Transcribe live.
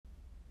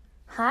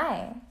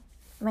Hi,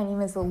 my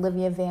name is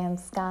Olivia Van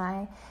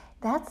Sky.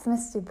 That's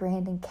Mr.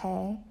 Brandon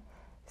K.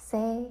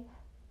 Say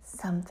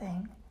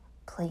something,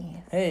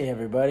 please. Hey,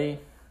 everybody.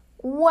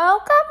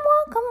 Welcome.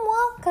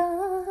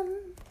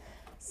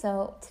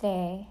 So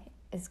today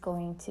is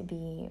going to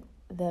be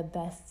the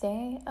best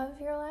day of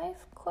your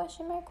life?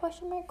 Question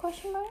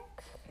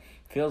mark.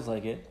 Feels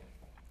like it.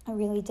 It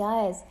really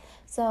does.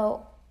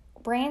 So,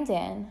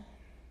 Brandon,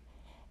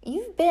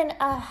 you've been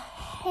a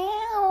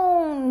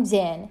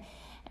hounding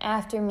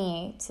after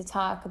me to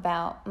talk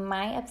about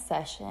my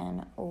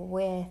obsession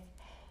with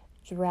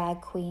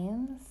drag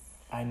queens.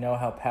 I know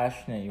how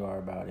passionate you are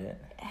about it.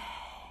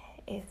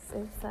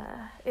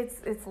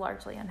 It's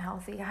largely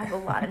unhealthy. I have a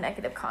lot of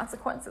negative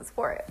consequences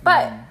for it,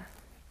 but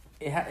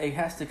it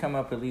has to come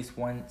up at least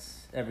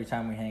once every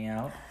time we hang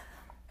out,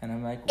 and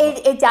I'm like,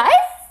 it does.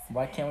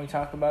 Why can't we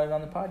talk about it on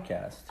the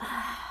podcast?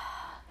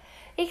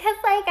 Because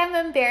I'm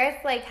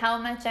embarrassed how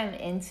much I'm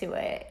into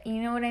it.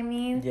 You know what I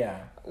mean? Yeah.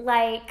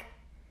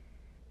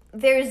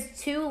 There's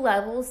two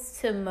levels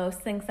to most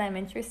things I'm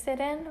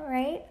interested in,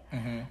 right?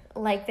 Mm-hmm.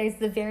 There's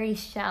the very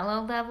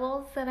shallow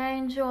levels that I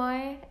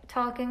enjoy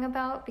talking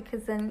about,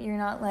 because then you're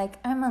not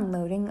I'm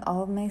unloading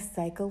all of my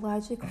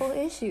psychological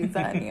issues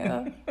on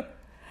you.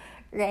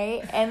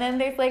 Right? And then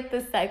there's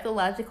the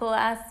psychological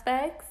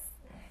aspects,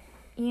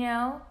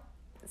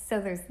 So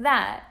there's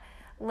that.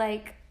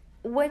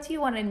 What do you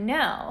want to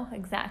know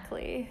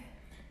exactly?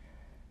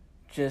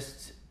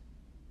 Just,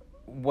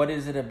 what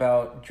is it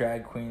about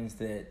drag queens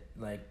that,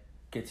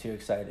 gets you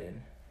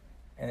excited?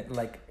 And,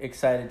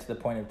 excited to the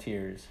point of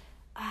tears?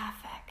 Ah,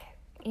 fuck.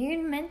 You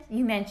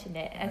mentioned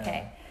it.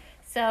 Okay.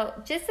 So,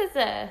 just as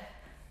a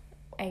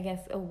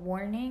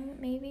warning,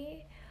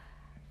 maybe,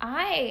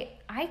 I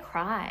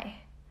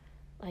cry,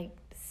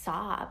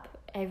 sob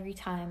every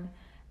time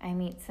I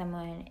meet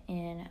someone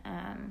in,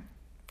 a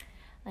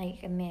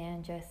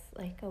man dressed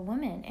like a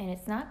woman. And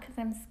it's not because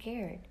I'm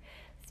scared.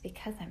 It's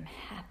because I'm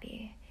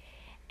happy.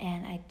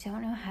 And I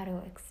don't know how to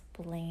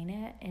explain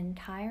it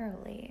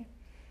entirely.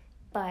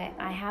 But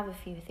I have a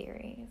few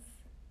theories.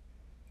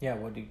 Yeah,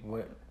 what?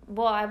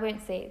 Well, I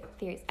wouldn't say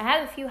theories. I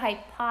have a few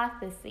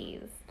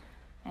hypotheses.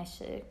 I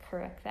should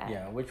correct that.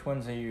 Yeah, which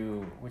ones are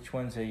you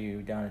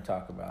down to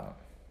talk about?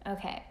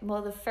 Okay.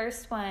 Well, the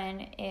first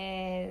one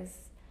is,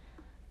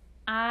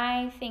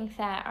 I think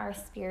that our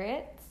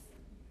spirits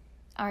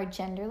are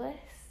genderless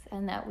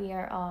and that we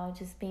are all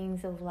just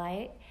beings of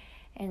light.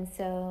 And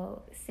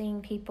so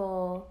seeing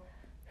people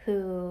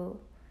who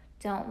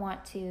don't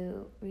want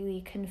to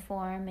really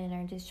conform and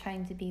are just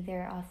trying to be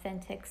their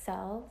authentic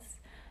selves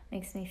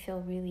makes me feel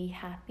really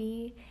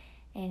happy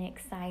and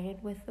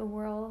excited with the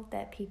world,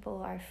 that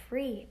people are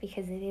free,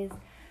 because it is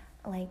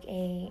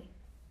a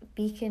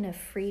beacon of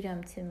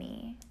freedom to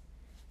me.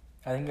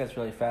 I think that's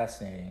really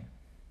fascinating.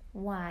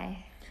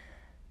 Why?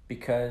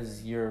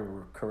 Because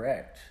you're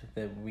correct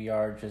that we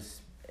are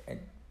just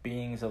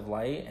beings of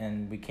light,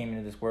 and we came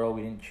into this world.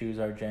 We didn't choose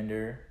our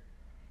gender.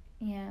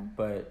 Yeah.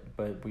 But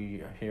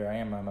here I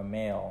am. I'm a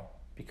male.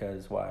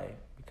 Because why?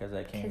 Because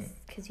I came.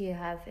 Because you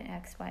have an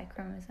XY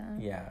chromosome.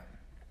 Yeah.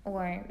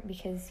 Or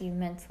because you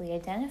mentally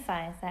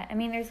identify as that. I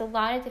mean, there's a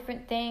lot of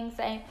different things.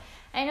 I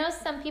know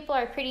some people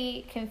are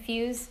pretty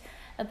confused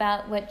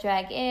about what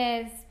drag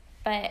is,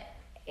 but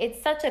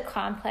it's such a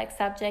complex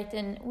subject,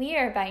 and we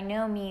are by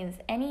no means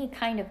any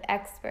kind of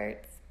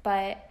experts.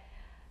 But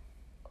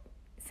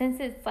since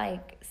it's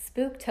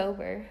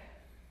Spooktober,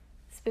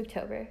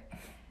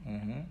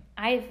 Mm-hmm.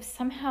 I've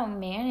somehow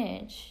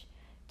managed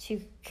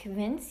to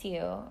convince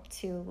you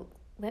to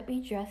let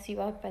me dress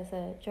you up as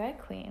a drag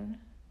queen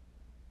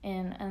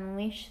and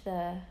unleash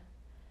the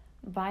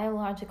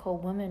biological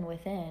woman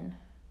within.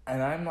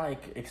 And I'm I'm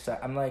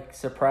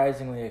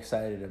surprisingly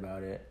excited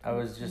about it. I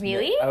was just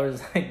really. I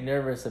was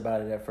nervous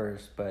about it at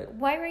first, but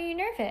why were you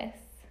nervous?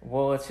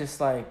 Well, it's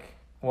just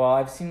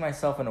I've seen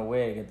myself in a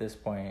wig at this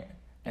point,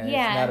 and It's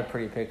not a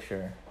pretty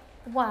picture.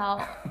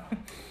 Wow.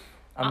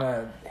 I'm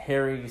a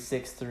hairy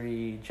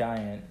 6'3"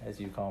 giant, as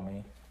you call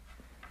me.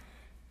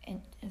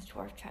 And is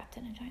dwarf trapped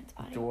in a giant's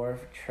body?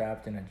 Dwarf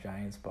trapped in a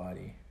giant's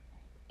body.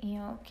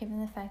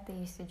 Given the fact that you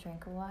used to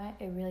drink a lot,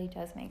 it really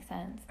does make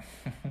sense.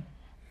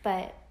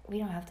 But we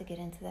don't have to get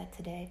into that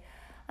today.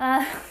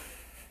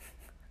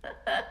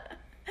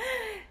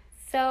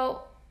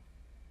 So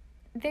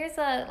there's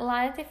a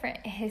lot of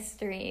different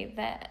history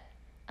that,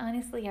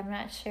 honestly, I'm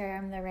not sure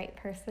I'm the right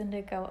person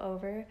to go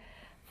over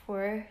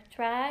for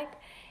drag.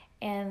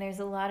 And there's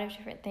a lot of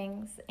different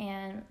things.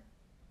 And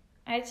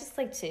I'd just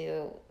like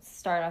to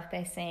start off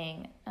by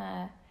saying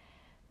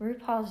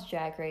RuPaul's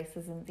Drag Race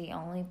isn't the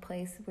only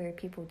place where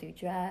people do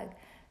drag.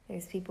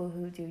 There's people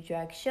who do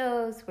drag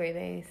shows where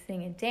they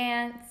sing and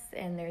dance.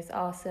 And there's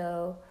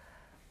also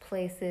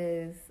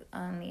places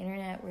on the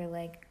internet where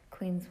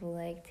queens will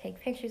take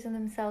pictures of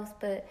themselves.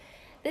 But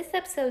this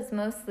episode's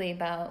mostly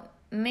about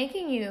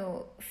making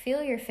you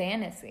feel your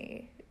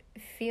fantasy.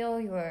 Feel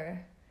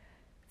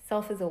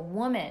yourself as a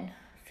woman.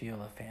 Feel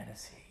the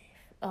fantasy.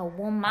 A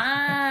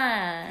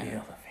woman.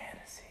 Feel the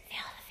fantasy.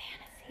 Feel the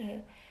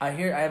fantasy.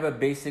 I have a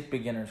basic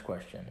beginner's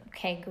question.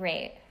 Okay,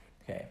 great.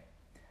 Okay.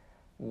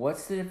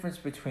 What's the difference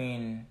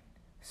between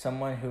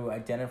someone who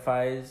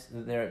identifies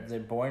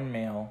they're born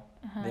male,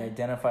 they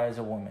identify as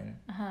a woman,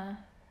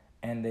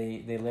 and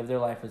they live their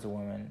life as a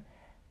woman?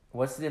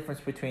 What's the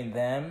difference between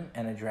them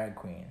and a drag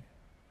queen?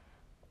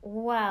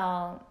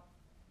 Well,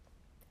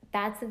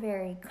 that's a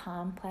very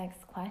complex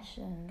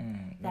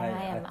question that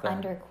I am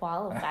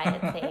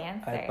underqualified to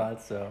answer. I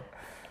thought so.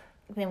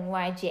 Then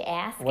why'd you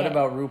ask What it?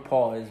 about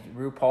RuPaul?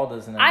 RuPaul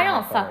doesn't identify... I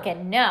don't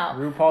fucking know.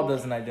 RuPaul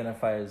doesn't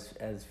identify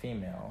as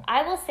female.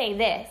 I will say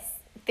this.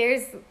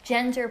 There's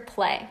gender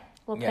play.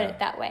 We'll put it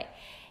that way.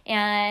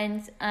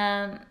 And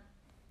I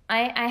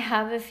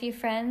have a few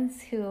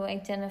friends who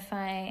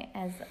identify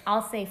as,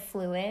 I'll say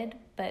fluid,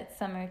 but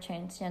some are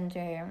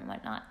transgender and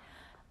whatnot.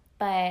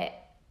 But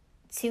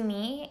to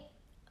me,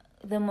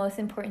 the most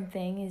important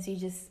thing is you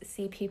just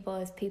see people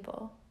as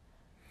people.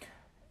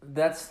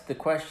 That's the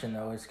question,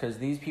 though, is because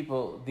these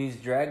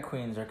drag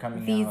queens are coming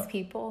out. These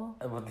people?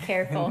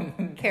 Careful.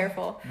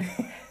 Careful.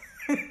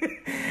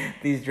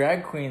 These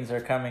drag queens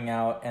are coming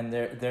out, and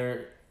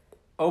they're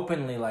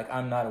openly like,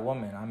 I'm not a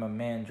woman. I'm a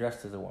man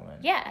dressed as a woman.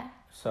 Yeah.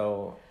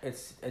 So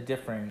it's a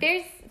different...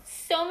 There's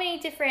so many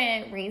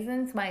different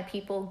reasons why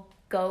people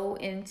go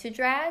into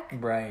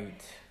drag.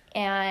 Right.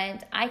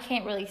 And I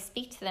can't really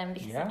speak to them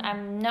because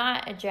I'm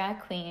not a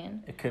drag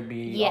queen. It could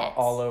be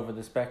all over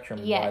the spectrum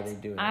why they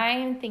do it.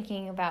 I'm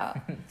thinking about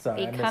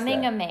Sorry,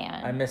 becoming a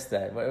man. I missed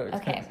that.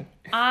 Okay.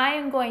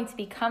 I'm going to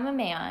become a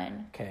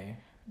man. Okay.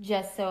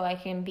 Just so I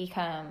can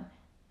become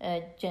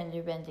a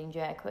gender-bending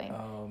drag queen.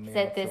 Oh, man.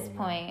 At this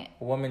point...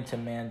 Woman to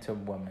man to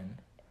woman.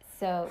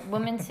 So,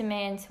 woman to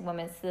man to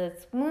woman. So,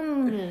 that's...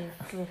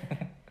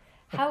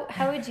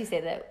 How would you say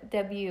that?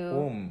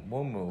 Womb.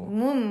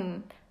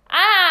 Womb.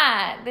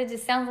 Ah! That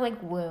just sounds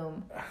like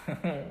womb.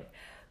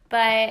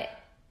 But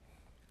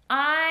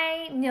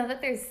I know that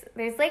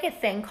there's like a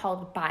thing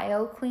called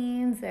bio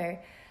queens, or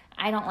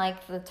I don't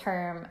like the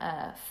term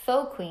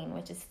faux queen,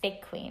 which is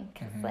fake queen,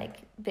 because like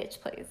bitch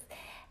plays.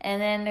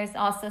 And then there's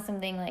also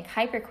something like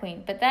hyper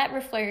queen, but that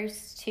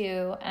refers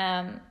to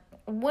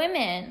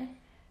women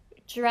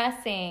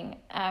dressing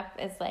up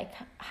as like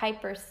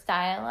hyper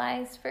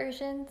stylized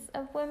versions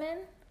of women,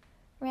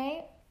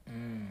 right?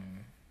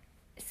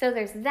 So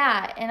there's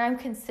that, and I'm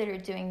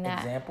considered doing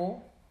that.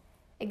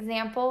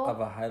 Example of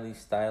a highly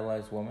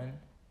stylized woman?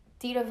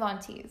 Dita Von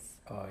Teese.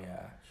 Oh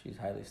yeah, she's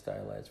highly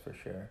stylized for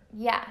sure.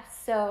 Yeah,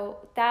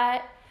 so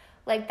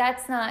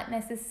that's not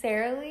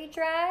necessarily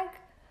drag,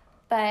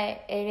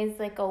 but it is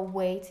like a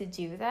way to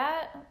do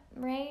that,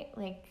 right?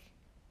 Like,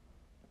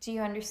 do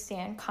you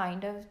understand,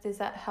 kind of? Does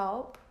that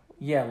help?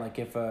 Yeah, like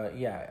if, I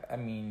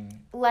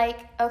mean... Like,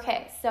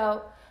 okay,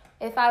 so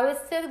if I was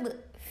to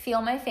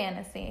feel my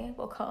fantasy,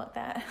 we'll call it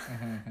that.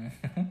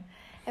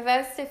 If I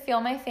was to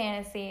feel my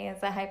fantasy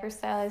as a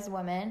hyper-stylized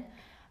woman,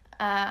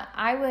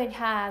 I would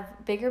have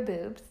bigger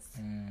boobs,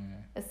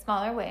 a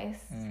smaller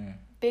waist,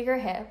 bigger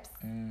hips.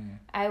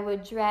 I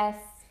would dress...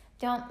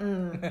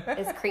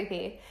 it's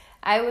creepy.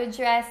 I would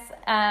dress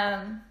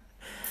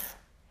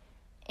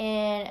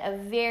in a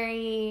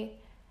very,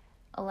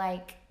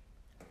 like,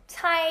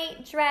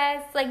 tight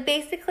dress. Like,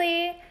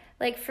 basically,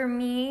 like, for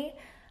me,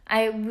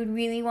 I would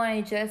really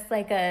want to dress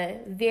like a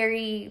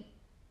very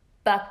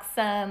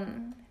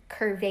buxom,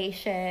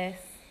 curvaceous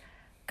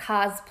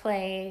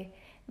cosplay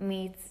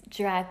meets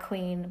drag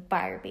queen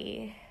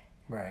Barbie.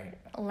 Right.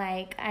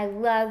 Like, I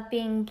love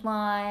being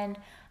blonde.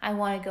 I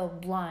want to go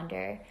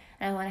blonder.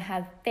 I want to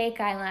have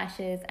fake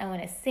eyelashes. I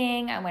want to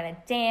sing. I want to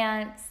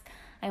dance.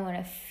 I want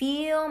to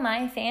feel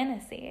my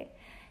fantasy.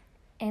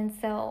 And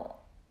so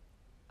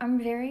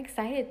I'm very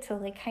excited to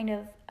like kind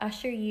of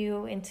usher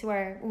you into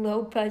our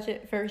low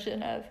budget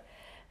version of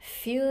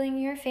feeling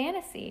your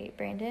fantasy,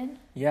 Brandon.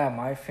 Yeah,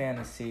 my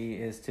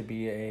fantasy is to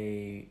be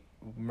a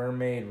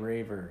mermaid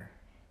raver.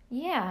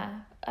 Yeah.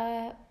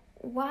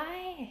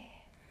 Why?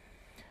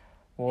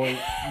 Well,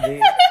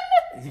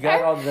 you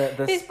got all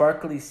the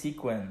sparkly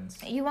sequins.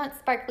 You want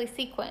sparkly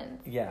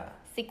sequins. Yeah.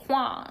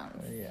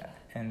 Sequins. Yeah.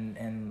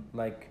 And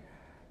like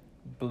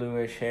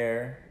bluish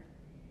hair.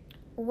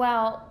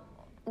 Well,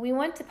 we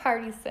went to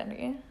Party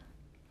City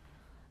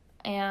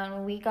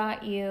and we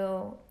got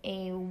you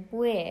a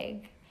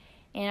wig.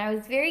 And I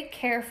was very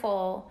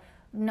careful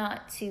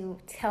not to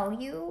tell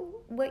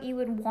you what you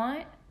would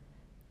want,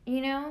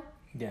 you know?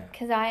 Yeah.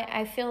 Because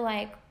I feel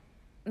like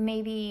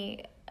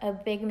maybe a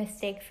big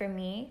mistake for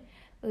me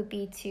would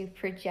be to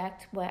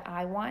project what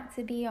I want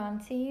to be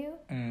onto you.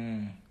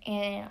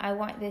 And I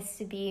want this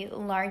to be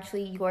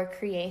largely your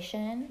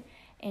creation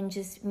and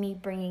just me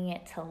bringing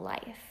it to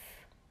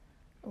life.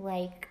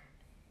 Like,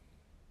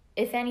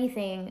 if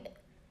anything,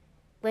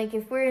 like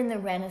if we're in the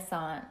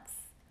Renaissance,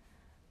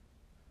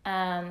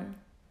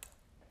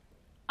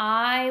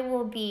 I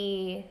will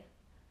be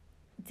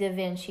Da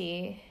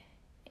Vinci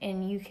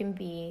and you can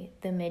be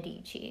the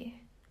Medici,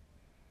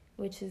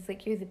 which is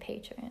like you're the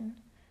patron,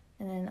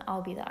 and then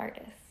I'll be the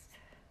artist.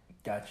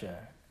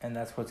 Gotcha. And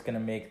that's what's going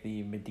to make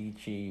the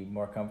Medici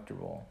more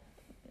comfortable.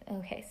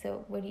 Okay,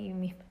 so what do you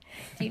mean?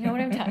 Do you know what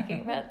I'm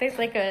talking about? There's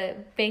like a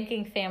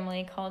banking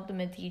family called the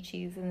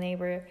Medicis, and they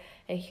were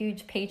a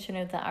huge patron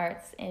of the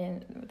arts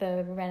in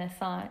the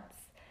Renaissance.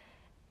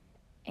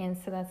 And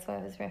so that's what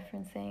I was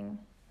referencing.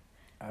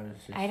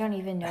 I don't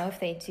even know if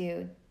they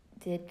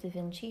did Da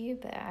Vinci,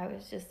 but I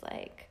was just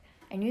like,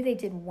 I knew they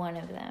did one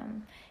of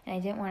them, and I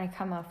didn't want to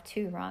come off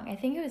too wrong. I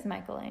think it was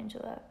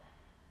Michelangelo.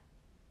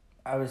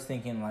 I was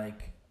thinking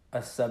like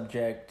a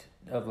subject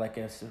of like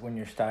when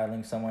you're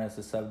styling someone as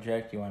a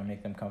subject, you want to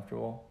make them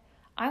comfortable.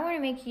 I want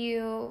to make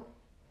you...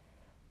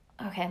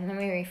 Okay, let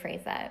me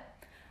rephrase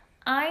that.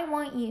 I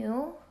want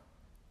you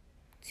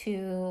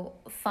to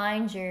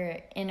find your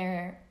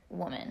inner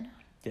woman.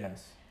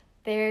 Yes.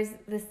 There's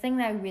this thing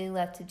that I really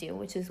love to do,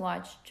 which is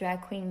watch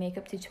drag queen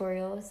makeup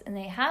tutorials. And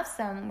they have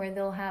some where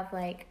they'll have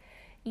like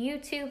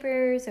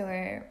YouTubers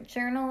or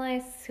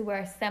journalists who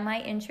are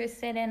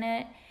semi-interested in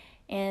it.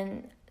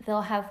 And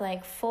they'll have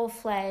like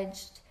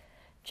full-fledged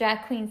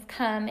drag queens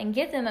come and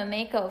give them a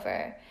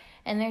makeover.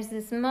 And there's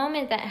this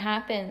moment that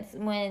happens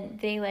when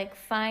they like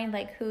find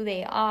like who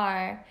they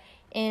are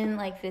in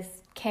like this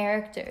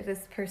character,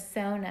 this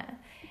persona.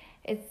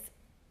 It's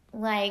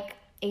like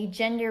a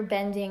gender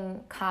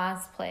bending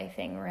cosplay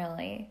thing,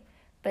 really,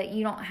 but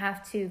you don't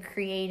have to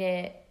create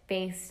it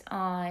based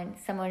on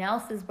someone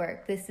else's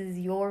work. This is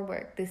your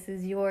work. This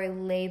is your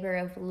labor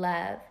of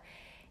love.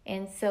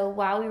 And so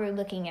while we were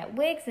looking at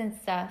wigs and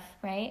stuff,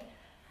 right,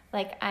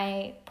 like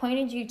I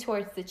pointed you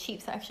towards the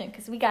cheap section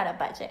because we got a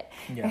budget,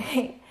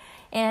 right?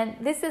 And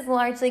this is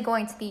largely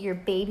going to be your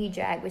baby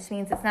drag, which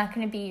means it's not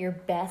going to be your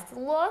best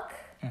look,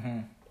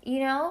 you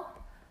know,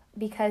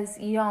 because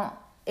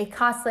it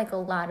costs like a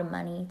lot of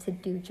money to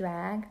do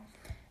drag.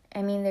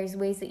 I mean, there's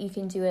ways that you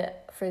can do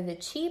it for the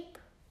cheap,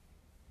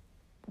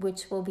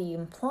 which will be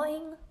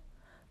employing,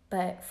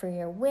 but for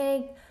your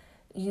wig,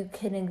 you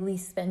can at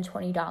least spend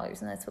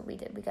 $20, and that's what we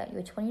did. We got you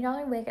a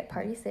 $20 wig at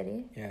Party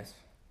City. Yes.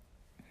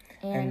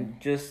 And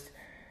just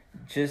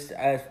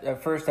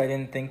at first, I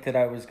didn't think that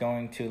I was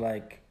going to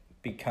like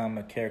become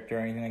a character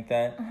or anything like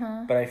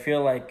that. But I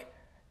feel like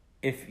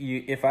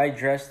if I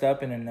dressed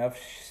up in enough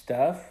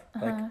stuff,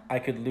 like I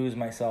could lose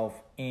myself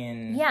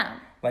in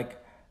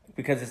like,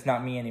 because it's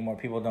not me anymore.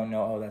 People don't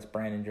know, oh, that's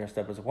Brandon dressed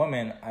up as a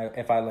woman.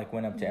 If I like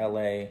went up to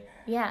LA,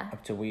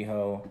 up to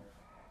WeHo,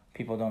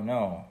 people don't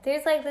know.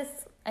 There's like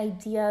this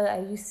idea I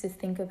used to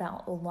think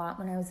about a lot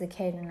when I was a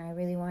kid, and I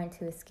really wanted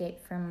to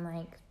escape from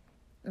like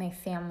my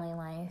family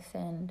life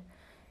and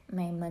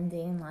my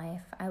mundane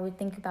life. I would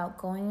think about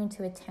going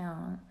into a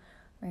town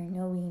where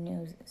nobody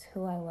knows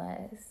who I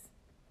was,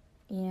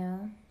 you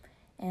know?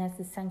 And that's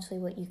essentially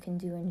what you can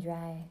do in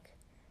drag,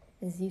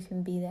 is you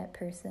can be that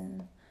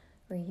person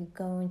where you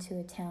go into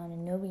a town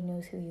and nobody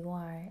knows who you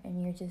are,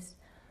 and you're just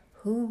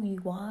who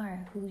you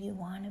are, who you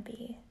want to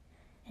be.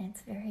 And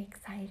it's very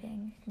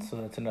exciting. So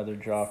that's another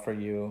draw for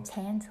you.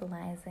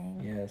 Tantalizing.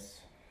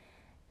 Yes.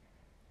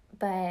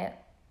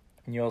 But...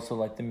 And you also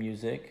like the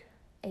music?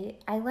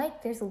 I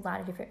like, there's a lot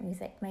of different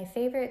music. My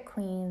favorite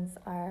queens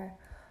are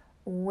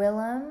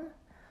Willem,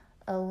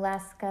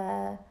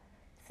 Alaska,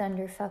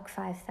 Thunderfuck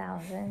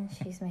 5000.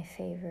 She's my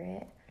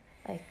favorite.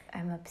 Like,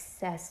 I'm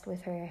obsessed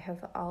with her. I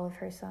have all of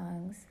her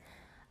songs.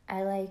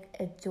 I like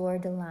Adore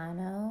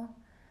Delano.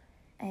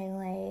 I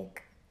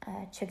like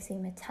Trixie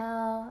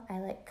Mattel. I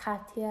like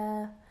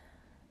Katya.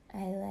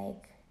 I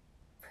like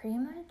pretty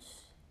much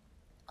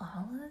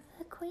all of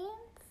the queens.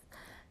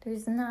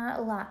 There's not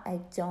a lot I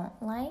don't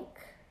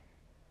like,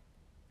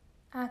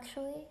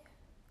 actually.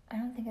 I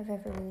don't think I've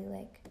ever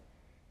really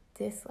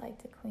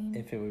disliked a queen.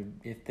 If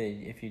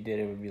you did,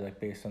 it would be like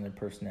based on their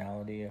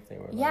personality. If they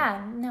were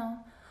no,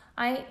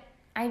 I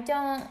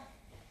don't.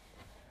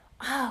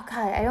 Oh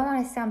God, I don't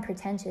want to sound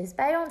pretentious,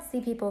 but I don't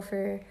see people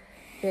for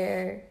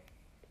their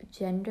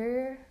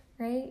gender,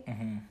 right?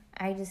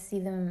 I just see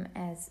them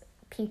as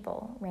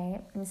people,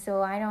 right? And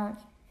so I don't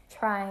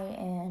try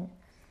and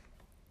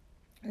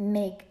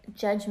make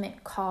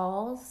judgment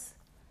calls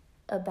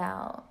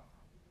about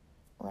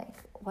like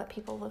what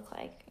people look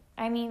like.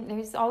 I mean,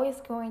 there's always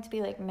going to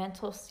be like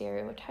mental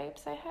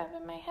stereotypes I have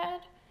in my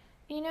head,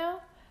 you know,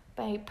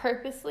 but I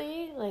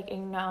purposely like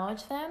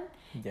acknowledge them,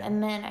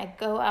 and then I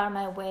go out of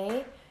my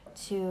way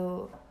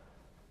to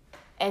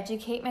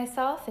educate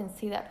myself and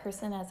see that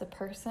person as a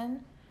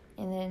person,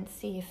 and then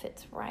see if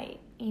it's right.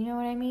 You know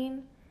what I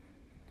mean?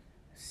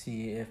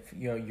 See if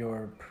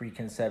your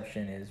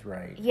preconception is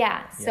right.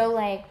 Yeah. So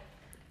like,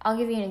 I'll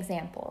give you an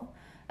example.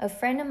 A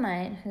friend of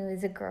mine who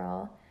is a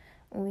girl,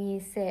 we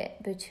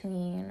sit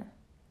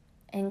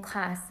in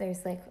class,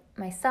 there's like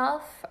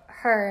myself,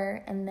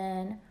 her, and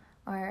then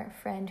our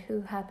friend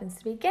who happens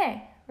to be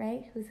gay,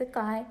 right? Who's a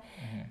guy.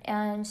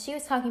 And she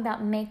was talking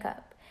about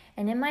makeup.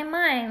 And in my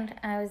mind,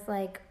 I was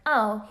like,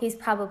 oh, he's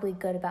probably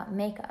good about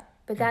makeup.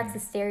 But that's a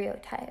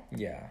stereotype.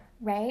 Yeah.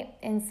 Right?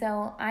 And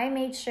so I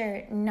made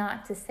sure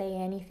not to say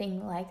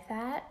anything like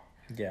that.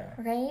 Yeah.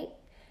 Right?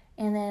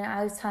 And then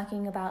I was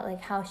talking about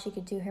like how she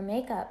could do her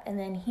makeup. And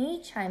then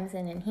he chimes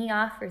in and he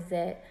offers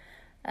it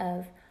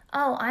of,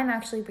 oh, I'm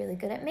actually really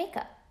good at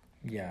makeup.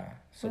 Yeah.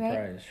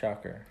 Surprise. Right?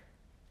 Shocker.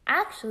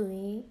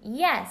 actually,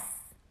 yes,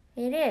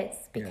 it is.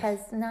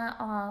 Because not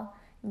all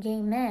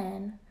gay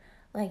men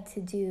like to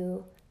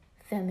do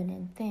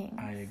feminine things.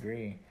 I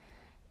agree.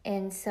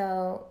 And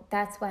so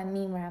that's what I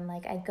mean when I'm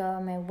like, I go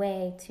on my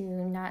way to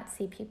not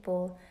see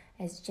people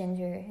as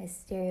gender, as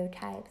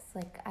stereotypes.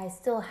 Like, I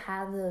still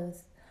have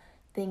those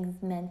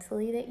things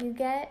mentally that you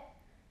get,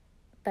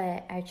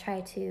 but I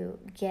try to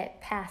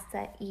get past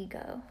that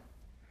ego.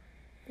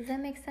 Does that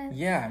make sense?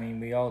 Yeah, I mean,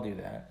 we all do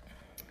that.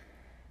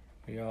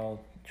 We all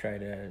try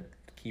to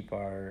keep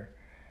our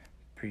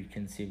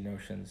preconceived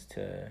notions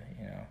to,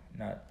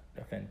 not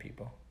offend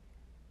people.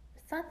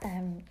 It's not that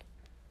I'm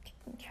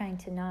trying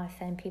to not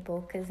offend people,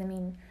 because, I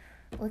mean,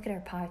 look at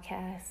our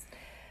podcast.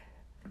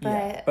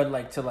 But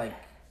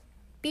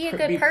be a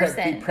good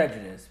person. Be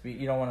prejudiced.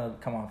 You don't want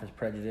to come off as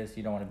prejudiced.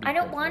 You don't want to be I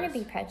don't want to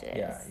be prejudiced.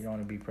 Yeah, you don't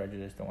want to be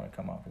prejudiced. Don't want to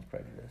come off as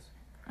prejudiced.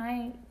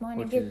 I want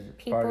to give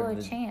people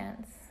a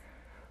chance.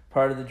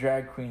 Part of the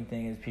drag queen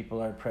thing is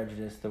people are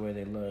prejudiced the way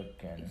they look.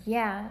 And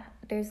yeah,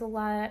 there's a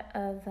lot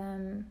of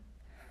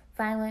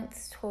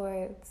violence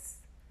towards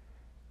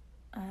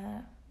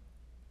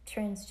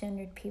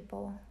transgendered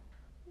people.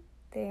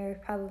 They're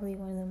probably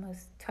one of the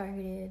most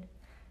targeted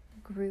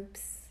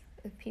groups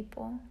of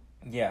people.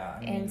 Yeah.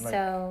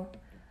 So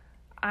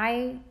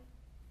I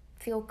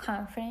feel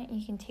confident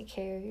you can take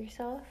care of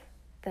yourself.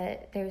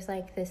 But there's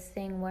this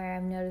thing where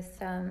I've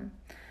noticed a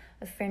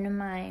friend of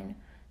mine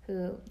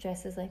who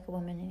dresses like a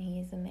woman and he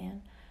is a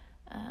man.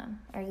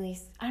 Or at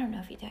least, I don't know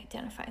if he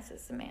identifies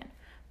as a man.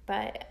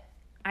 But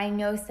I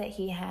noticed that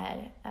he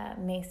had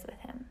mace with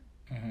him.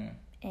 Mm-hmm.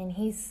 And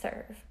he's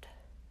served.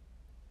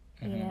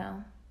 Mm-hmm.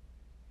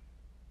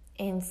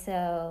 And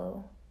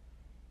so,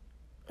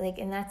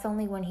 and that's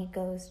only when he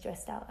goes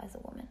dressed out as a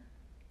woman.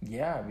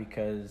 Yeah,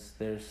 because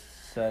there's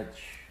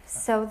such...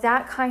 So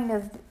that kind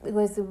of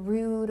was a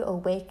rude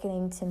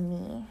awakening to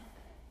me,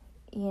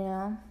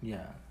 Yeah.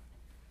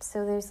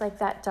 So there's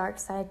that dark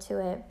side to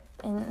it,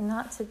 and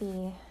not to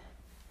be,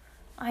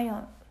 I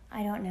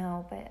don't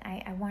know, but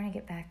I want to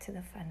get back to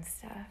the fun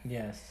stuff.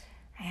 Yes.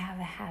 I have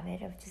a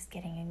habit of just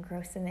getting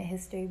engrossed in the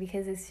history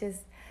because it's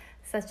just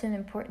such an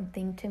important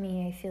thing to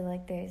me. I feel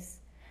like there's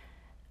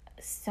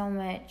so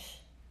much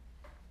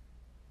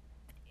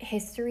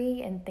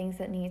history and things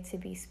that need to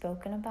be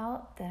spoken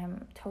about that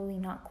I'm totally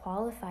not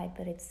qualified,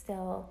 but it's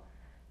still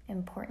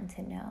important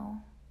to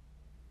know.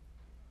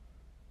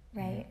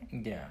 Right?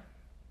 Yeah.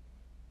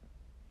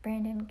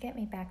 Brandon, get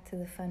me back to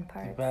the fun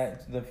part.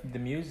 Back to the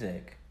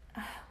music.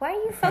 Why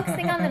are you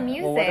focusing on the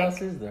music? Well, what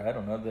else is there? I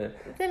don't know.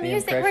 The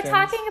music. We're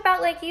talking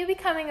about you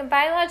becoming a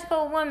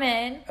biological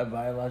woman. A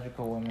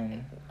biological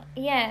woman.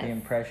 Yes. The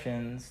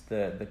impressions,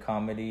 the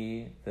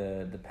comedy,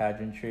 the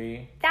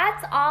pageantry.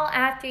 That's all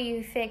after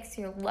you fix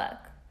your look.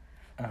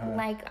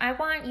 Uh-huh. I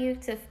want you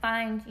to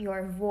find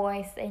your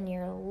voice and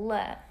your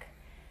look.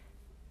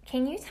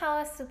 Can you tell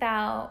us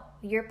about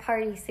your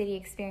Party City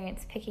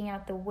experience, picking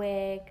out the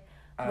wig,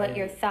 what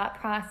your thought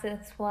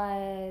process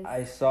was?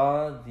 I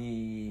saw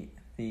the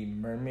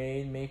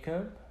mermaid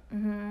makeup,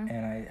 mm-hmm.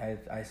 and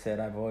I said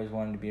I've always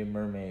wanted to be a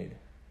mermaid.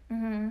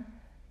 Mm-hmm.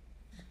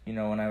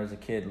 When I was a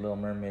kid, Little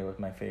Mermaid was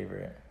my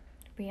favorite.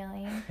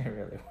 Really? It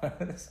really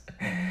was.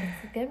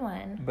 It's a good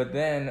one. But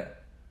then,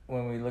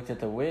 when we looked at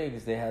the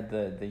wigs, they had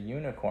the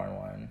unicorn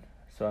one.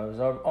 So I was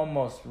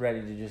almost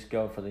ready to just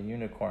go for the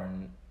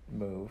unicorn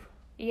move.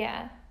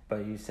 Yeah.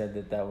 But you said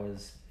that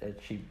was a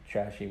cheap,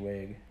 trashy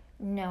wig.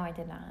 No, I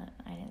did not.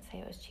 I didn't say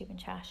it was cheap and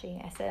trashy.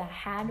 I said I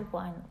had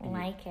one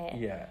like it.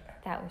 Yeah.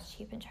 That was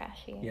cheap and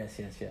trashy. Yes.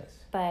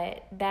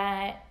 But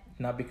that...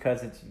 Not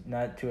because it's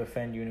not to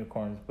offend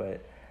unicorns,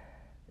 but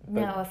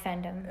no,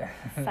 offend them.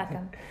 Fuck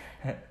them.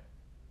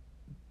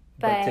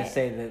 But to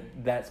say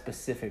that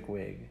specific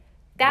wig.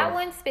 That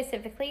one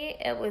specifically,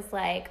 it was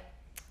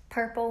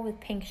purple with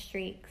pink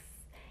streaks.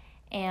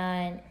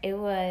 And it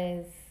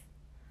was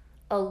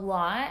a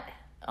lot.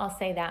 I'll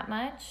say that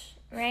much,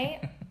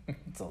 right?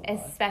 It's a lot.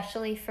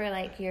 Especially for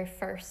your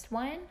first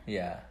one.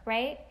 Yeah.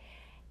 Right?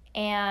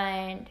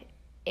 And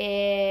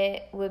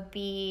it would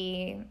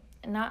be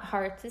not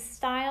hard to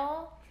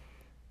style,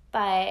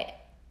 but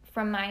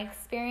from my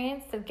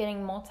experience of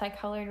getting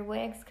multicolored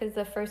wigs, because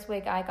the first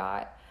wig I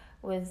got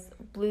was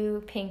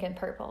blue, pink, and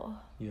purple.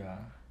 Yeah.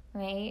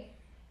 Right?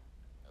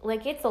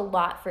 It's a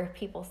lot for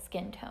people's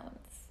skin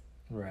tones.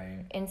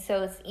 Right. And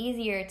so it's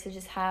easier to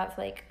just have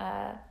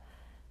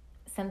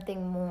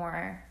something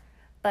more.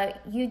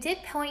 But you did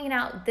point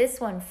out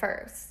this one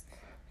first.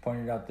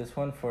 Pointed out this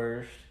one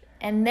first.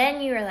 And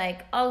then you were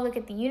like, oh, look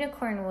at the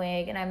unicorn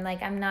wig. And I'm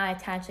like, I'm not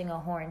attaching a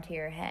horn to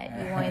your head.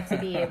 You want it to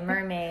be a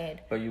mermaid.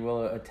 But you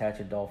will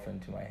attach a dolphin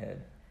to my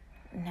head.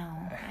 No,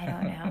 I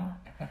don't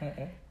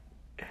know.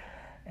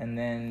 And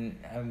then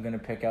I'm going to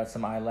pick out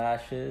some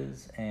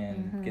eyelashes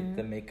and mm-hmm. get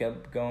the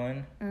makeup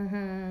going.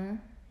 Mm-hmm.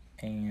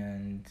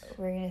 And...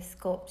 we're going to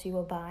sculpt you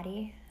a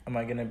body. Am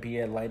I going to be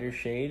a lighter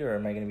shade or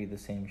am I going to be the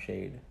same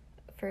shade?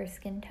 For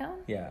skin tone?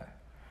 Yeah.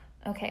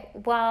 Okay,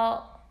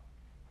 well...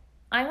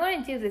 I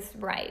want to do this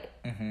right,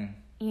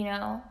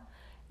 mm-hmm.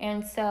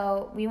 And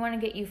so we want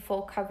to get you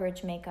full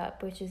coverage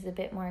makeup, which is a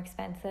bit more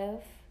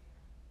expensive.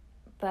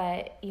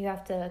 but you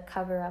have to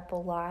cover up a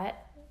lot,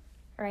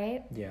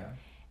 right? Yeah.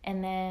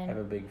 And then... have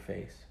a big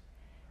face.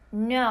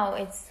 No,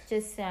 it's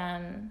just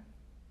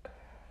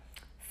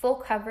full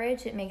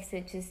coverage. It makes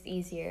it just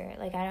easier.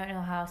 Like, I don't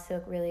know how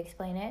to really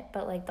explain it,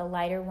 but like the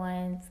lighter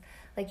ones,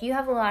 like you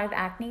have a lot of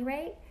acne,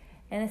 right?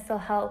 And this will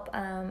help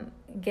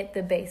get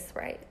the base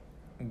right.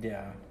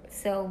 Yeah.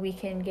 So we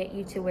can get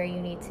you to where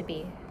you need to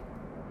be.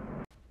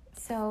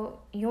 So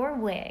your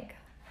wig,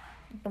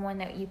 the one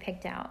that you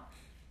picked out,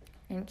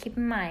 and keep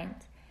in mind,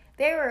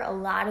 there were a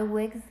lot of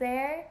wigs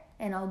there,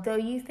 and although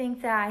you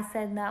think that I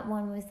said that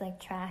one was like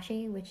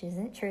trashy, which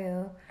isn't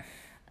true,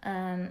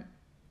 there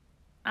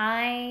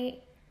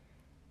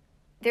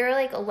are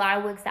like a lot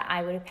of wigs that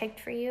I would have picked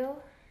for you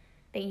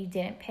that you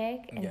didn't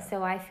pick, and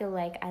so I feel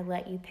like I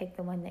let you pick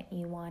the one that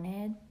you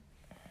wanted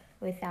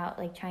without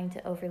like trying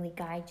to overly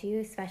guide you,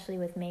 especially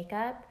with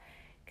makeup,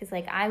 because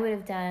like I would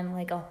have done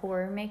like a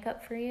horror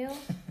makeup for you.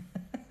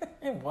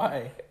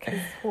 Why? Because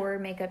horror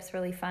makeup's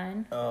really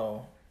fun.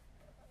 Oh.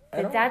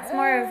 But that's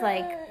more of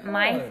like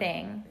my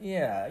thing.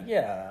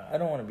 Yeah. I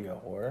don't want to be a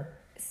whore.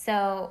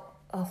 So,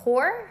 a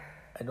whore?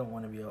 I don't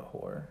want to be a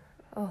whore.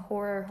 A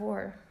horror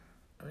whore.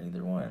 Or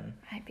either one.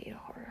 I'd be a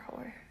horror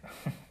whore.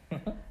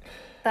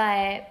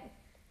 But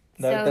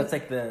that's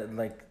like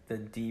the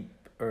deep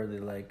or the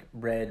like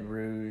red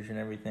rouge and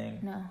everything.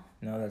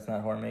 No, that's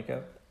not horror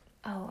makeup.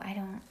 Oh, I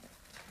don't.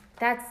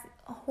 That's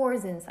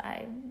whore's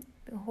inside.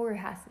 The whore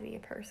has to be a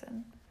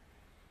person.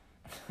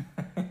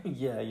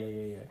 Yeah.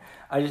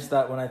 I just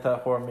thought when I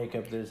thought horror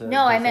makeup,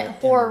 I meant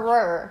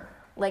horror,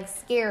 like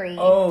scary.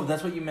 Oh,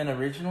 that's what you meant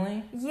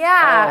originally?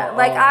 Yeah,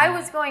 I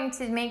was going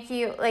to make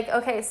you like,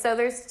 okay, so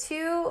there's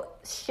 2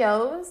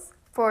 shows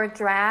for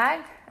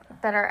drag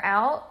that are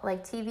out,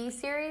 like TV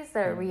series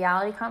that are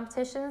reality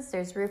competitions.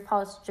 There's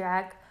RuPaul's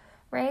Drag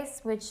Race,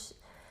 which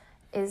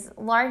is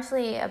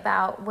largely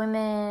about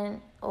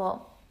men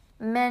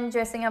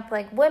dressing up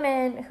like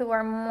women who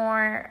are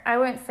more, I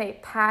wouldn't say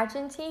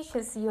pageanty,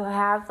 because you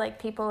have like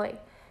people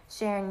like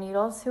Sharon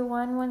Needles who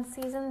won one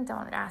season.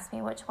 Don't ask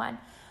me which one.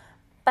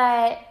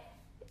 But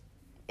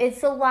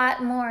it's a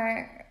lot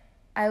more,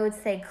 I would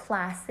say,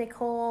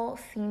 classical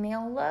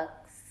female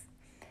looks.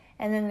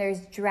 And then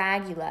there's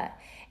Dragula.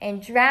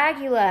 And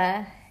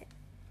Dragula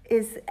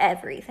is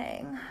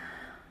everything.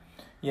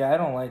 Yeah, I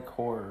don't like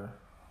horror.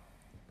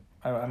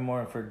 I'm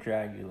more for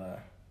Dragula.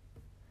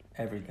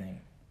 Everything.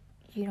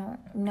 You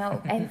don't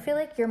know. I feel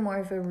like you're more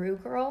of a Ru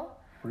girl.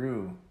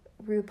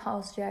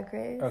 RuPaul's Drag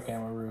Race. Okay,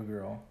 I'm a Ru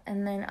girl.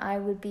 And then I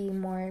would be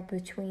more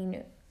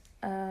between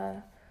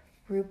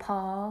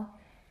RuPaul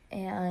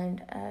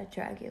and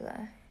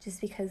Dragula. Just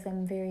because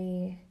I'm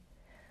very...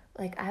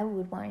 Like, I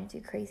would want to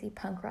do crazy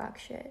punk rock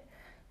shit.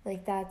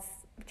 Like, that's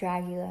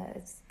Dragula.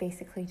 It's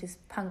basically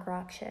just punk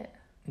rock shit.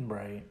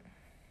 Right.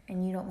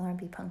 And you don't want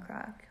to be punk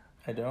rock.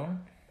 I don't?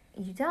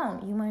 You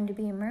don't. You wanted to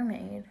be a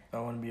mermaid. I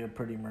want to be a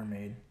pretty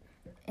mermaid.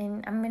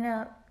 And I'm going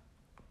to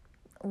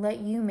let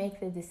you make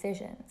the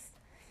decisions.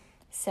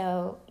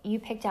 So you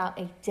picked out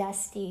a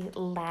dusty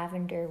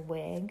lavender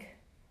wig.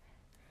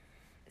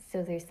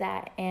 So there's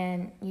that.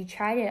 And you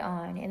tried it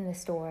on in the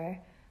store,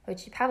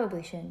 which you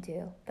probably shouldn't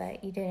do,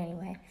 but you did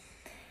anyway.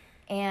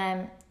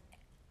 And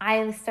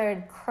I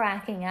started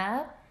cracking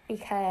up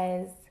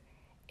because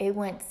it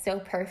went so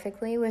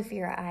perfectly with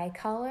your eye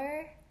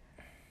color.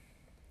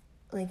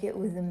 Like, it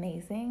was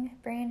amazing,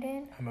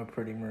 Brandon. I'm a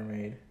pretty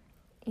mermaid.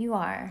 You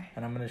are.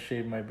 And I'm going to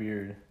shave my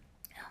beard.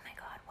 Oh my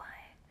God, why?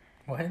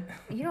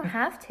 What? You don't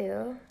have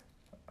to.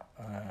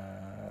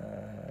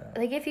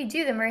 Like, if you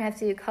do, then we're going to have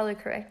to do color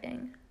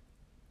correcting.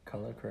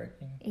 Color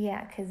correcting?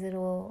 Yeah, because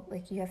it'll,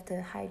 like, you have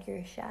to hide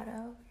your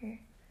shadow.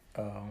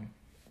 Oh.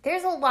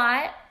 There's a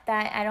lot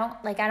that I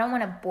don't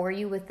want to bore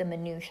you with the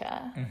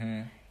minutia.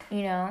 Mm-hmm.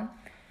 You know?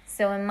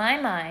 So in my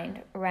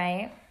mind,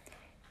 right,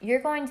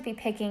 you're going to be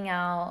picking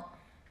out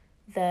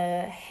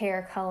the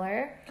hair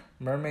color.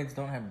 Mermaids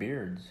don't have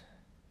beards.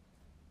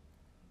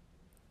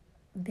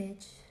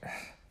 Bitch.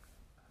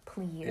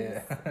 Please.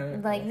 Yeah.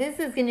 Like, this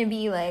is going to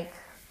be like,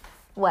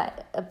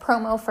 what, a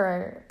promo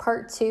for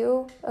part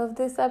 2 of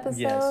this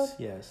episode?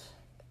 Yes.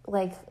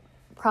 Like,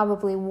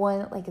 probably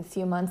a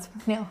few months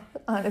from now,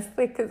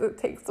 honestly, because it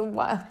takes a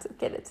while to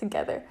get it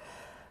together.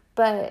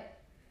 But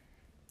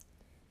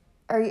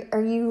are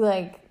you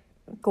like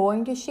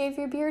going to shave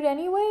your beard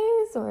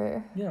anyways,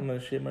 or? Yeah, I'm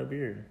gonna shave my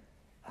beard.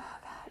 Oh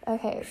God.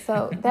 Okay,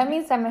 so that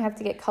means I'm gonna have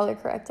to get color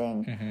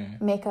correcting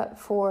makeup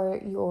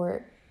for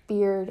your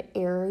beard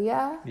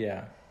area.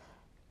 Yeah.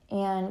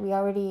 And we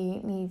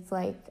already need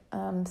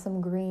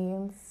some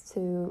greens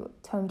to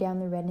tone down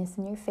the redness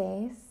in your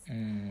face.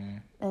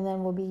 And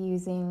then we'll be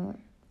using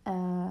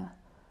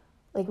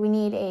we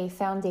need a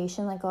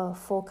foundation, like a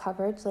full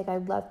coverage. Like,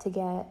 I'd love to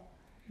get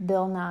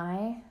Bill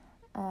Nye,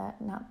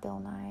 not Bill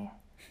Nye.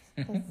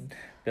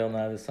 Bill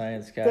Nye the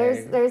Science Guy.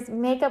 There's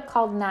makeup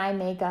called Nye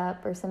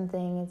Makeup or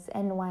something. It's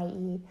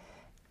NYE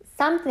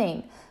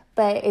something,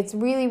 but it's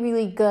really,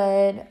 really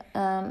good.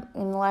 And a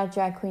lot of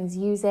drag queens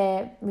use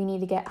it. We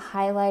need to get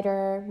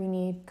highlighter. We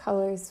need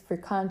colors for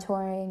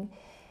contouring.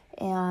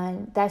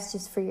 And that's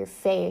just for your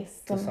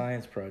face. It's a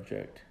science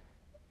project.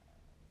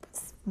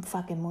 It's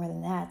fucking more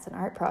than that. It's an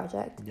art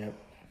project. Yep.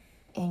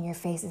 And your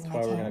face is That's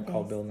my why canvas. we're going to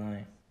call Bill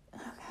Nye.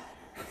 Oh,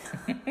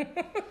 God.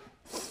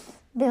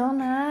 Bill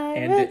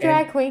Nye, the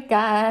drag queen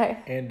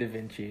guy. And Da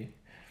Vinci.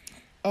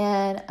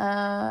 And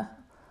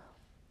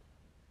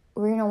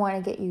we're going to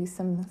want to get you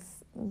some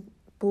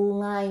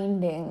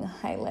blinding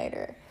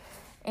highlighter.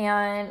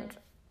 And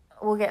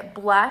we'll get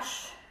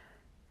blush,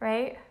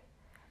 right?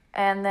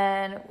 And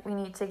then we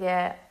need to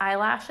get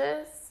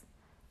eyelashes,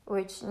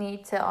 which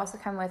need to also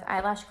come with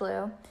eyelash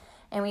glue.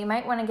 And we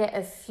might want to get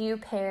a few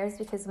pairs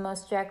because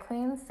most drag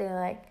queens, they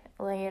like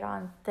lay it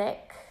on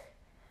thick,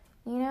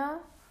 you know?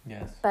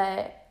 Yes.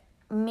 But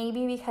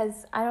maybe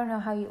because I don't know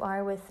how you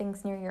are with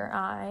things near your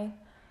eye,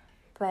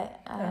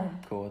 but I'm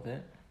cool with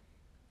it.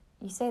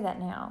 You say that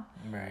now.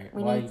 Right.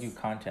 Why do you do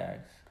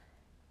contacts?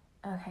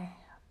 Okay.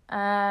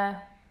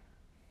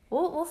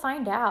 We'll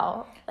find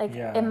out. Like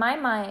in my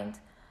mind,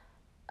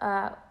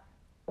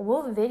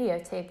 we'll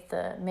videotape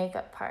the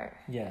makeup part.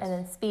 Yes. And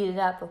then speed it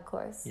up, of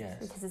course. Yes.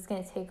 Because it's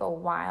gonna take a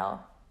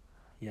while.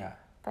 Yeah.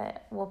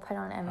 But we'll put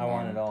on M&M. I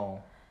want it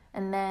all.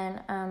 And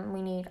then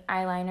we need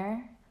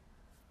eyeliner.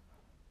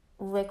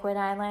 Liquid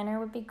eyeliner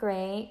would be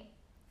great.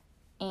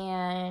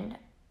 And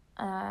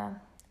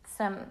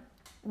some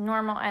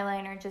normal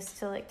eyeliner just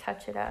to like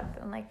touch it up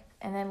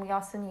and then we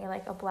also need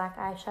like a black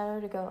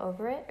eyeshadow to go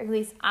over it, or at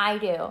least I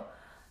do.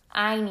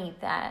 I need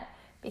that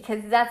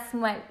because that's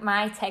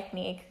my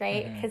technique,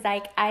 right? Because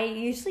I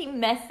usually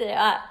mess it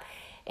up,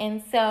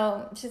 and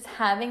so just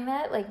having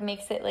that like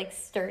makes it like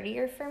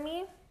sturdier for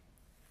me.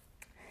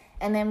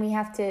 And then we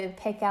have to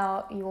pick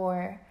out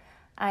your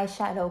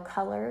eyeshadow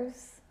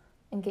colors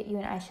and get you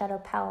an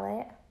eyeshadow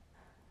palette.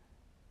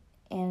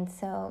 And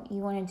so you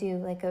want to do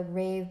like a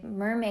rave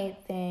mermaid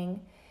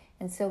thing.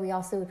 And so we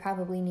also would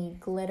probably need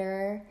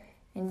glitter.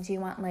 And do you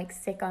want like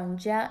stick-on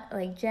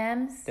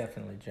gems?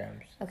 Definitely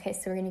gems. Okay,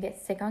 so we're going to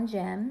get stick-on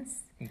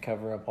gems. And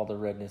cover up all the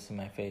redness in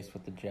my face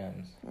with the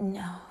gems.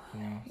 No.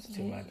 No, it's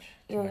too much.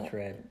 Too much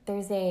red.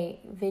 There's a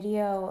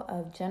video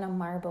of Jenna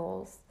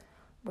Marbles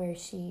where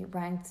she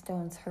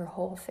rhinestones her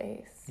whole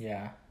face.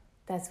 Yeah.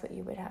 That's what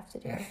you would have to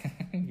do.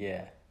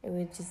 Yeah. It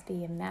would just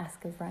be a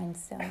mask of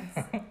rhinestones.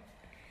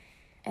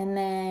 And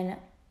then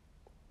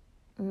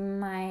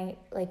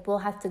we'll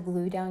have to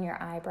glue down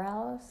your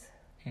eyebrows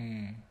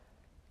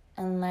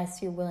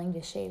unless you're willing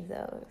to shave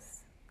those.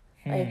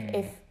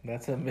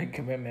 That's a big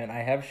commitment. I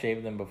have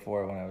shaved them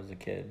before when I was a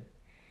kid.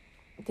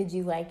 Did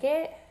you like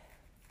it?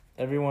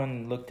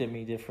 Everyone looked at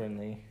me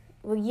differently.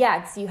 Well, yeah,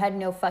 because you had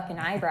no fucking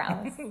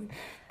eyebrows.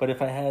 But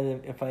if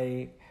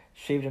I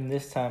shaved them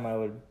this time, I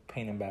would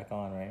paint them back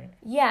on, right?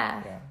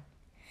 Yeah.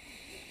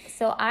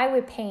 So I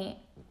would paint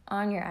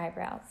on your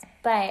eyebrows,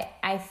 but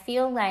I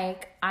feel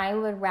like I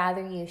would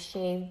rather you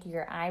shaved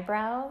your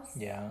eyebrows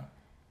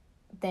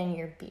than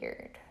your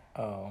beard.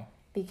 Oh.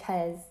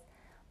 Because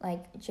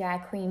like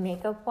drag queen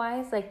makeup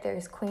wise, like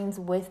there's queens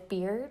with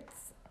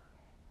beards.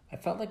 I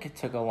felt like it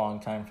took a long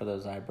time for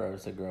those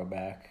eyebrows to grow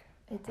back.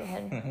 It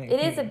did. It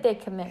is a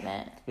big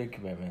commitment. It's a big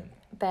commitment.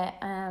 But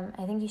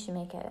I think you should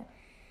make it.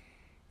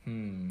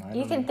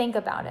 You can think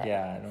about it.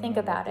 Yeah, I don't think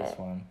know about this it.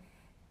 one.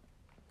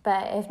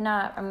 But if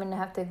not, I'm going to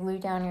have to glue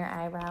down your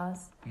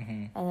eyebrows.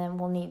 Mm-hmm. And then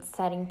we'll need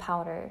setting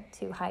powder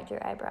to hide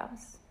your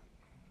eyebrows.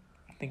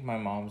 I think my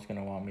mom's going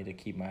to want me to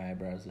keep my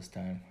eyebrows this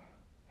time.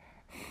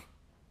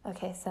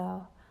 Okay,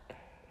 so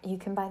you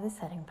can buy the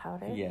setting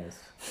powder. Yes.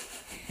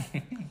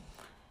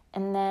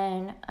 And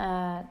then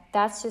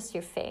that's just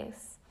your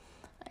face.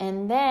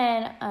 And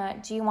then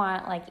do you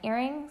want like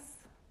earrings?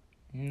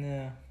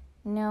 No.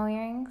 No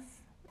earrings?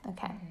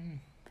 Okay.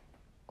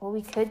 What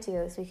we could do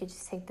is we could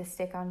just take the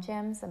stick-on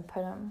gems and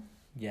put them...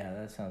 Yeah,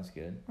 that sounds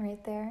good.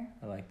 Right there.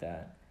 I like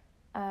that.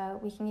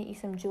 We can get you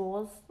some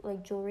jewels,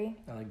 like jewelry.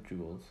 I like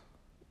jewels.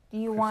 Do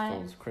you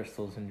want...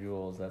 Crystals and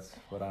jewels, that's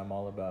what I'm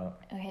all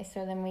about. Okay,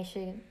 so then we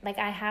should... Like,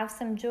 I have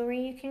some jewelry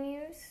you can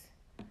use,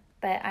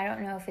 but I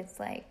don't know if it's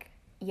like,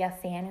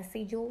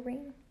 fantasy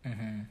jewelry.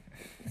 Mm-hmm.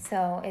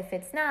 So if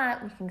it's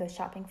not, we can go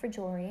shopping for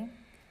jewelry.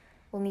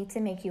 We'll need to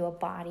make you a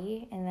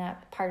body, and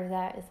that part of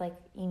that is like,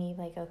 you need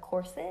like a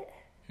corset.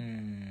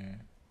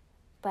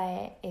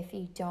 But if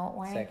you don't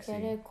want to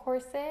get a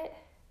corset,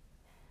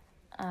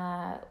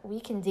 we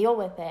can deal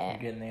with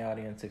it. You're getting the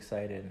audience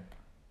excited.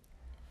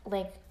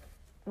 Like,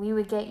 we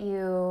would get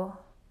you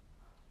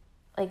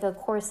like a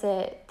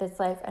corset that's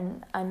like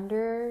an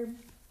under...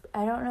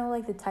 I don't know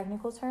like the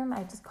technical term.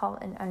 I just call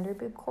it an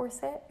underboob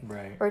corset.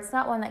 Right. Or it's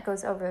not one that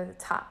goes over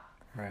the top.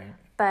 Right.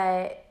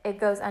 But it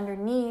goes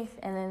underneath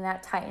and then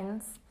that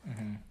tightens.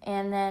 Mm-hmm.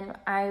 And then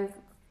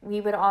we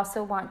would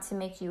also want to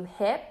make you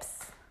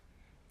hips.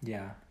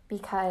 Yeah.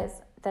 Because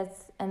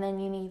and then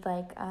you need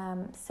like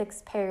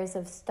 6 pairs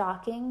of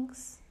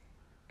stockings.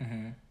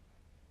 Mm-hmm.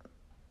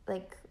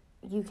 Like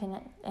you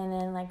can, and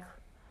then like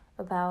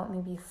about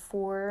maybe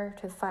 4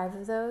 to 5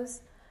 of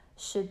those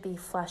should be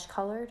flesh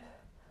colored.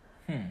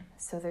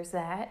 So there's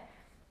that.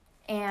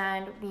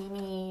 And we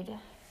need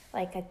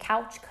like a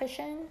couch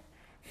cushion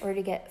or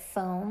to get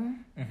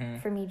foam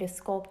for me to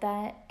sculpt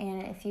that.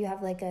 And if you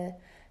have like a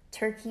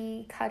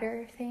turkey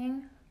cutter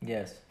thing,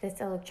 yes, that's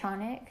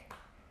electronic,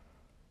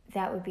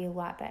 that would be a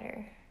lot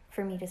better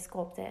for me to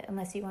sculpt it,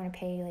 unless you want to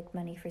pay like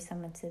money for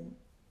someone to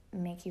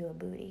make you a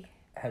booty.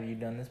 Have you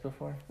done this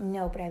before?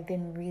 No, but I've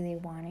been really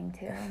wanting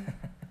to.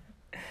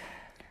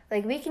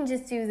 Like, we can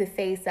just do the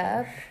face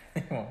up,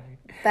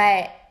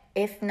 but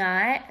if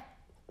not,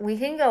 we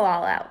can go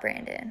all out,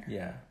 Brandon.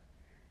 Yeah.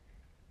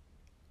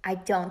 I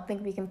don't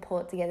think we can pull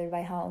it together by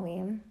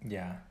Halloween.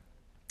 Yeah.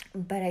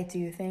 But I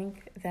do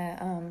think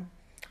that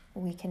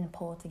we can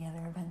pull it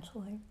together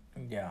eventually.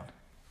 Yeah.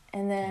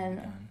 And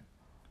then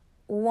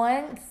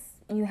once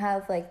you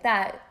have like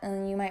that,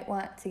 and you might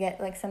want to get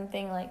like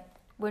something like,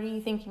 what are you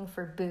thinking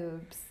for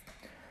boobs?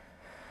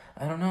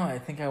 I don't know. I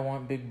think I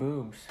want big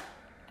boobs.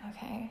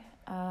 Okay.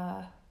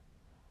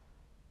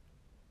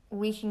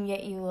 We can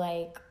get you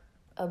like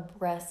a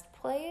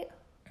breastplate.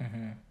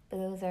 But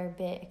those are a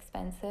bit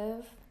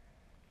expensive.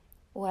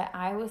 What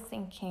I was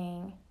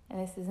thinking, and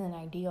this isn't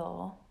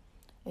ideal,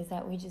 is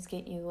that we just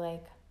get you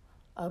like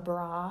a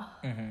bra,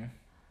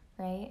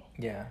 right?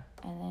 Yeah.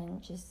 And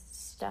then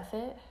just stuff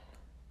it.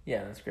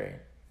 Yeah, that's great.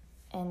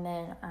 And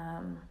then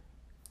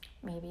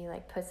maybe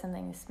like put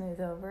something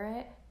smooth over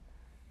it,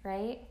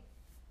 right?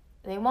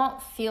 They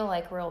won't feel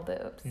like real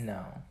boobs.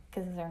 No.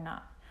 Because they're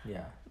not.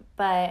 Yeah.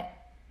 But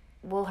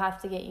we'll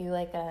have to get you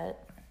like a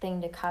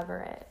thing to cover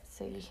it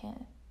so you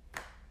can't.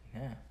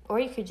 Yeah. Or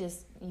you could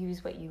just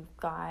use what you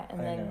got and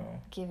then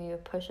give you a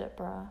push-up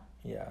bra.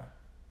 Yeah.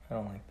 I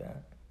don't like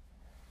that.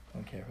 I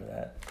don't care for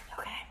that.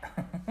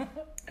 Okay.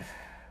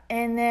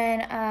 And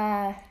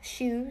then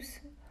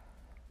shoes.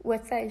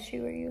 What size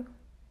shoe are you?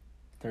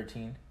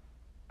 13.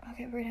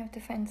 Okay, we're going to have to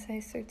find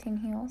size 13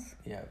 heels.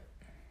 Yeah.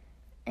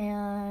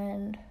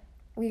 And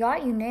we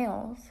got you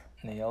nails.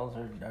 Nails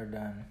are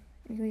done.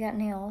 We got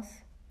nails.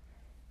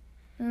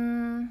 I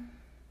don't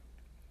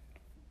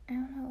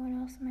know, what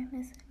else am I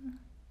missing?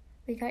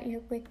 We got you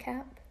a wig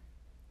cap.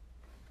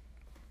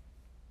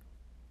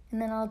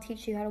 And then I'll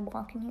teach you how to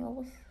walk in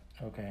heels.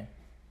 Okay.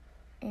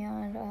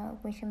 And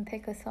we can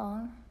pick a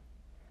song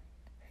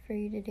for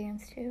you to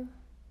dance to.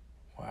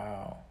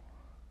 Wow.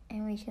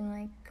 And we can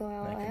like go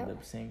out. I can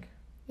lip sync.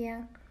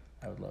 Yeah.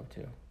 I would love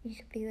to. You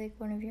could be like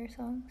one of your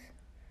songs,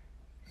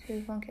 so we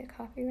won't get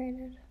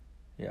copyrighted.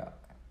 Yeah.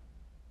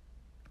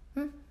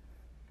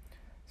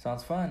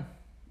 Sounds fun.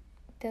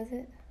 Does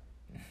it?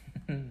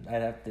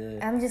 I'd have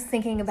to. I'm just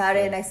thinking about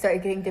it, and I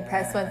started getting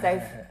depressed once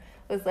I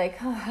was like,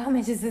 "Oh, how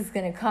much is this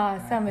gonna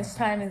cost? How much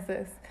time is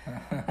this?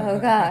 Oh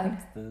God."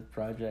 It's the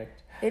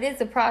project. It is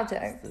a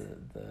project.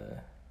 It's the.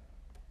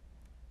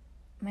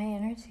 My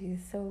energy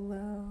is so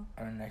low.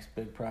 Our next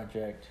big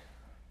project.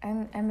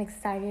 I'm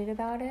excited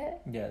about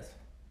it. Yes.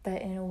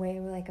 But in a way,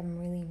 like I'm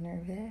really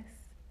nervous,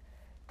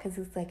 because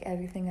it's like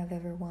everything I've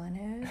ever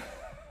wanted,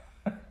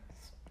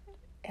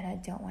 and I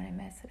don't want to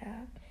mess it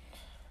up.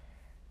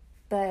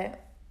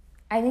 But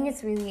I think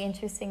it's really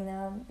interesting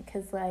though,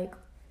 because like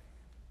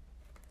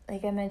I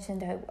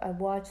mentioned, I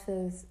watch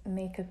those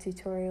makeup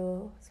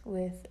tutorials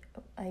with,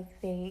 like,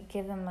 they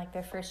give them like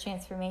their first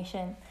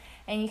transformation,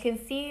 and you can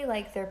see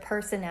like their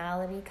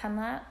personality come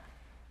up,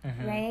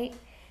 right?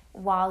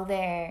 While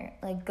they're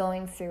like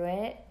going through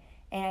it.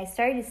 And I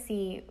started to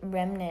see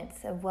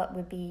remnants of what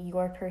would be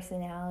your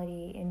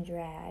personality in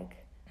drag.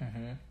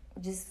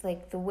 Just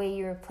like the way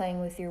you were playing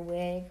with your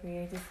wig, where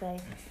you're just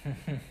like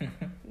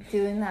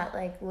doing that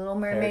like Little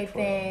Mermaid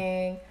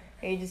thing,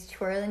 or you're just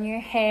twirling your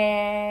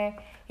hair,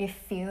 you're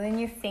feeling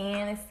your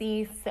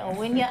fantasy,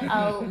 sowing your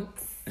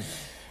oats.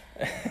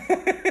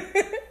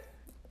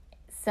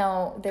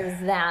 So there's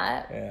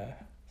that. Yeah,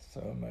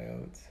 sowing my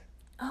oats.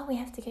 Oh, we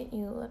have to get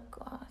you lip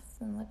gloss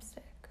and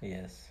lipstick.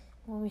 Yes.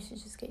 Well, we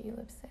should just get you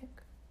lipstick.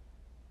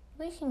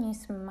 We can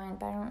use some of mine,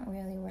 but I don't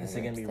really wear lipstick. Is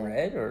it going to be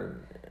red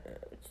or?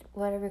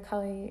 Whatever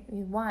color you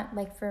want,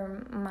 like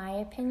for my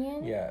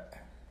opinion. Yeah.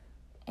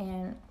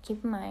 And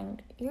keep in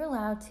mind, you're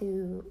allowed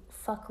to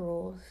fuck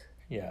rules.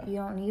 Yeah. You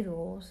don't need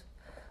rules.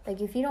 Like,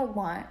 if you don't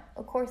want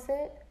a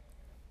corset,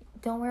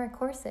 don't wear a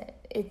corset.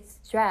 It's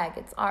drag.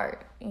 It's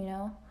art, you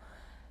know?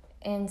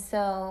 And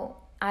so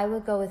I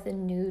would go with a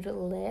nude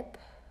lip.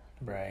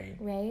 Right.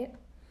 Right?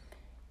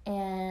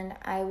 And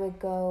I would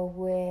go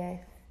with,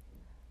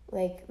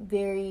 like,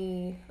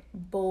 very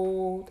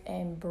bold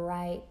and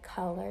bright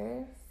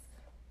colors.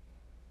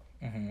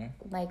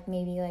 Like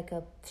maybe like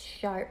a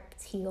sharp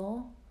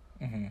teal.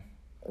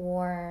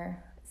 Or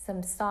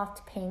some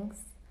soft pinks.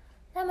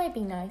 That might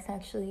be nice,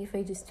 actually, if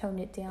I just toned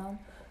it down.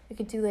 We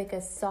could do like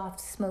a soft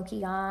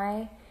smoky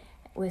eye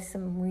with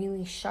some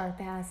really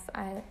sharp ass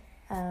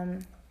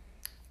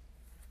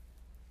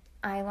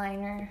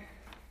eyeliner,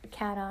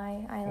 cat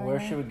eye eyeliner. Where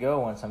should we go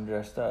once I'm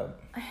dressed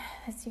up?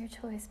 That's your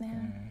choice,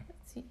 man.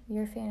 It's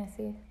your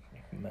fantasy.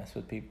 Mess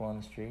with people on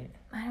the street?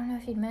 I don't know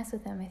if you'd mess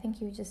with them. I think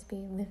you would just be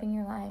living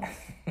your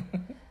life.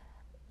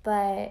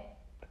 But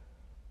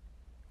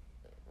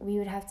we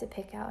would have to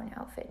pick out an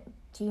outfit.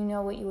 Do you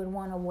know what you would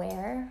want to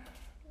wear?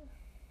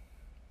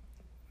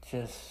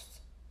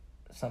 Just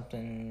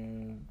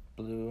something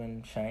blue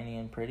and shiny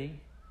and pretty.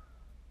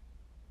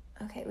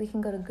 Okay, we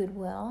can go to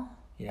Goodwill.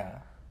 Yeah.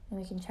 And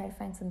we can try to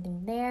find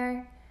something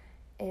there.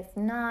 If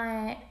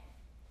not,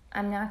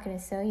 I'm not going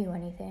to sew you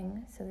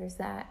anything, so there's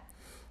that.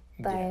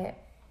 But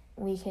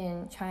we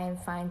can try and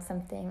find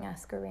something,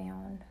 ask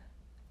around.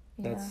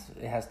 It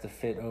has to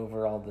fit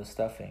over all the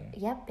stuffing.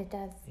 Yep, it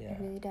does. Yeah.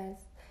 It really does.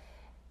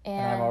 And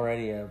I'm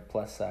already a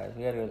plus size.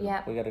 We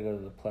gotta go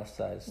to the plus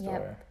size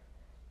store.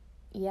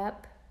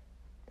 Yep.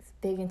 It's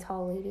Big and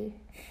Tall Lady.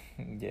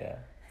 Yeah.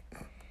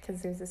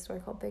 Because there's a store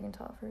called Big and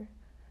Tall for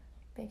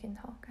big and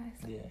tall guys.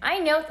 Yeah. I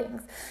know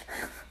things.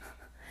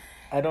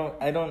 I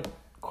don't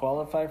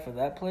qualify for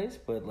that place,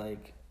 but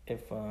like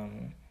if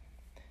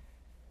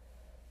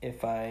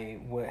I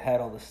had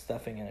all the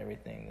stuffing and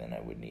everything, then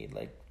I would need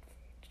like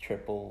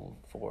triple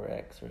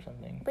 4X or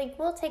something. Like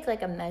we'll take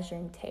like a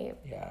measuring tape.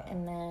 Yeah.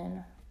 And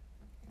then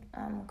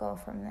go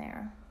from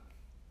there.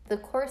 The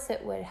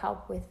corset would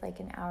help with like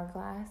an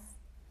hourglass.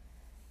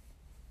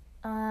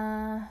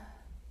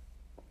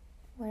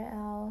 What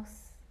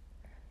else?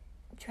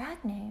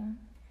 Drag name.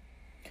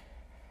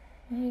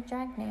 We need a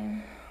drag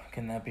name.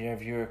 Can that be our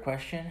viewer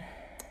question?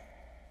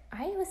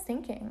 I was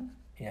thinking.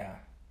 Yeah.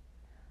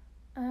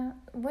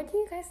 What do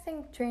you guys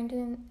think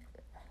Dragden?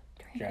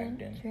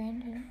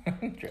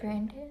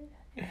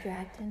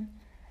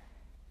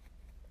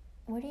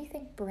 What do you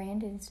think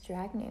Brandon's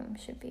drag name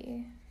should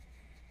be?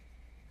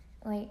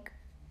 Like,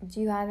 do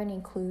you have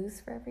any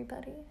clues for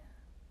everybody?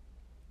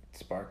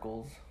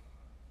 Sparkles.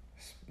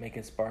 Make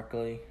it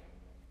sparkly.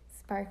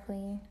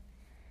 Sparkly.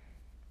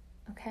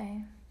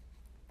 Okay.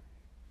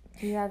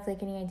 Do you have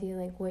like any idea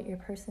like what your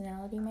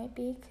personality might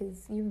be?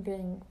 Because you've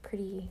been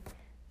pretty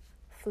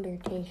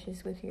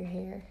flirtatious with your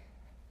hair.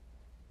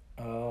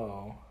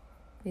 Oh.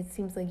 It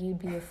seems like you'd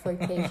be a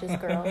flirtatious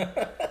girl.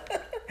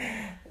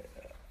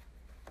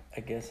 I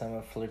guess I'm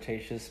a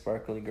flirtatious,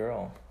 sparkly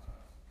girl.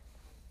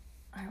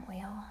 Aren't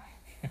we all?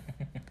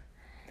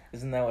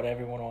 Isn't that what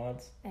everyone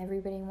wants?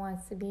 Everybody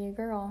wants to be a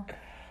girl.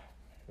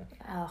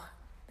 Oh,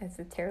 that's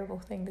a terrible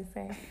thing to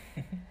say.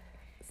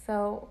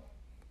 So,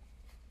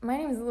 my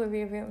name is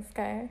Olivia Van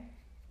Sky.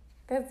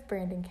 That's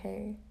Brandon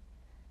K.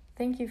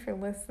 Thank you for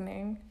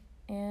listening.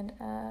 And,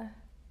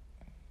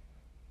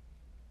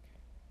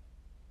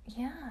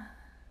 yeah.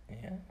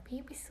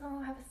 We still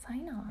don't have a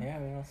sign off. Yeah,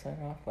 we don't sign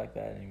off like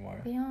that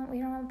anymore. We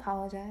don't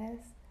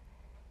apologize.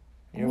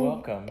 You're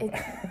welcome.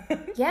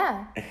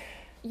 Yeah.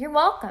 You're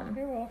welcome.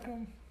 You're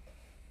welcome.